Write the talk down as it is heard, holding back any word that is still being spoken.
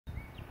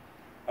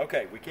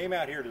Okay, we came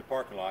out here to the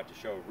parking lot to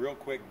show a real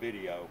quick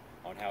video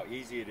on how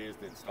easy it is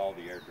to install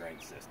the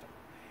AirDrain system.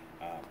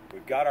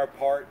 We've got our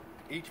part.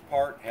 Each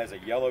part has a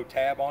yellow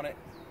tab on it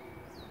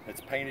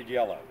that's painted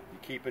yellow. You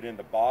keep it in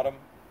the bottom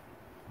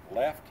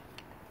left,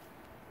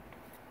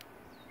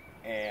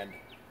 and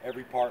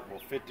every part will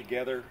fit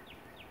together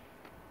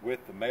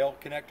with the male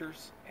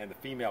connectors and the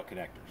female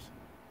connectors.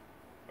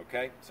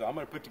 Okay, so I'm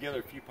going to put together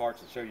a few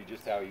parts and show you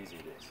just how easy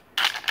it is.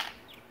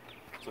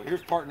 So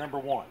here's part number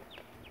one.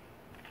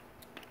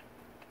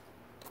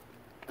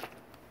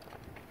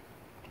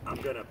 I'm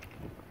going to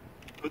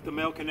put the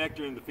male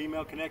connector and the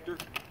female connector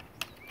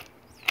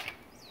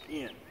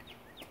in.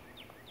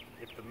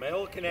 If the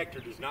male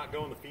connector does not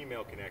go in the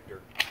female connector,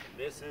 and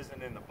this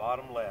isn't in the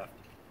bottom left,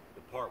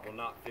 the part will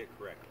not fit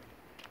correctly.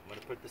 I'm going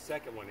to put the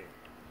second one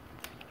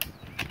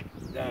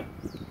in. Done.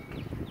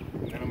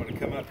 Then I'm going to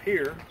come up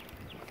here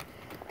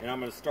and I'm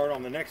going to start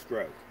on the next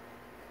row.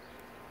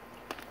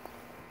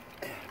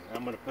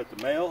 I'm going to put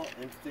the male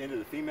into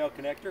the female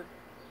connector.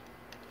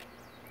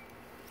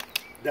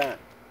 Done.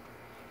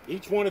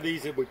 Each one of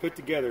these that we put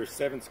together is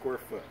 7 square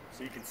foot,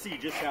 so you can see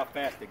just how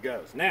fast it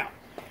goes. Now,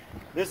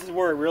 this is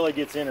where it really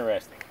gets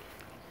interesting,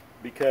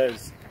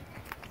 because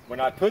when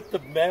I put the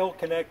male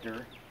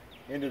connector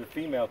into the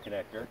female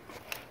connector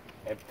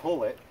and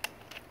pull it,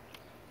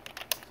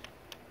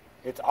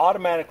 it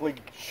automatically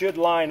should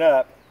line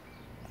up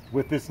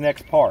with this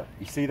next part.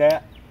 You see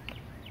that?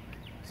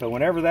 So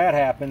whenever that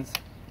happens,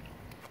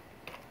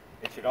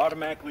 it should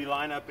automatically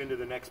line up into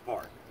the next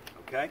part.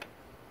 Okay?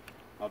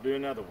 I'll do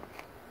another one.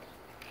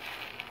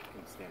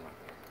 Stand right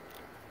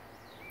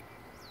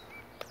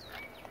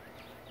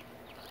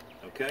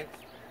there. Okay?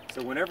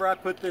 So whenever I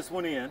put this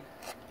one in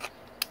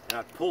and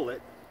I pull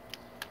it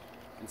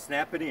and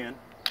snap it in,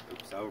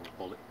 oops, I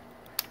overpulled it,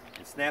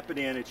 and snap it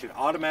in, it should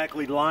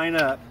automatically line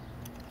up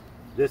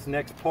this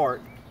next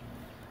part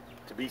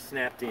to be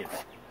snapped in.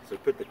 So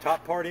put the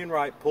top part in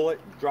right, pull it,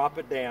 drop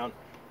it down,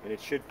 and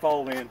it should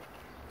fall in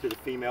to the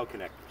female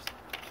connectors.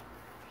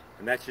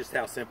 And that's just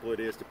how simple it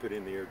is to put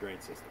in the AirDrain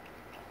system.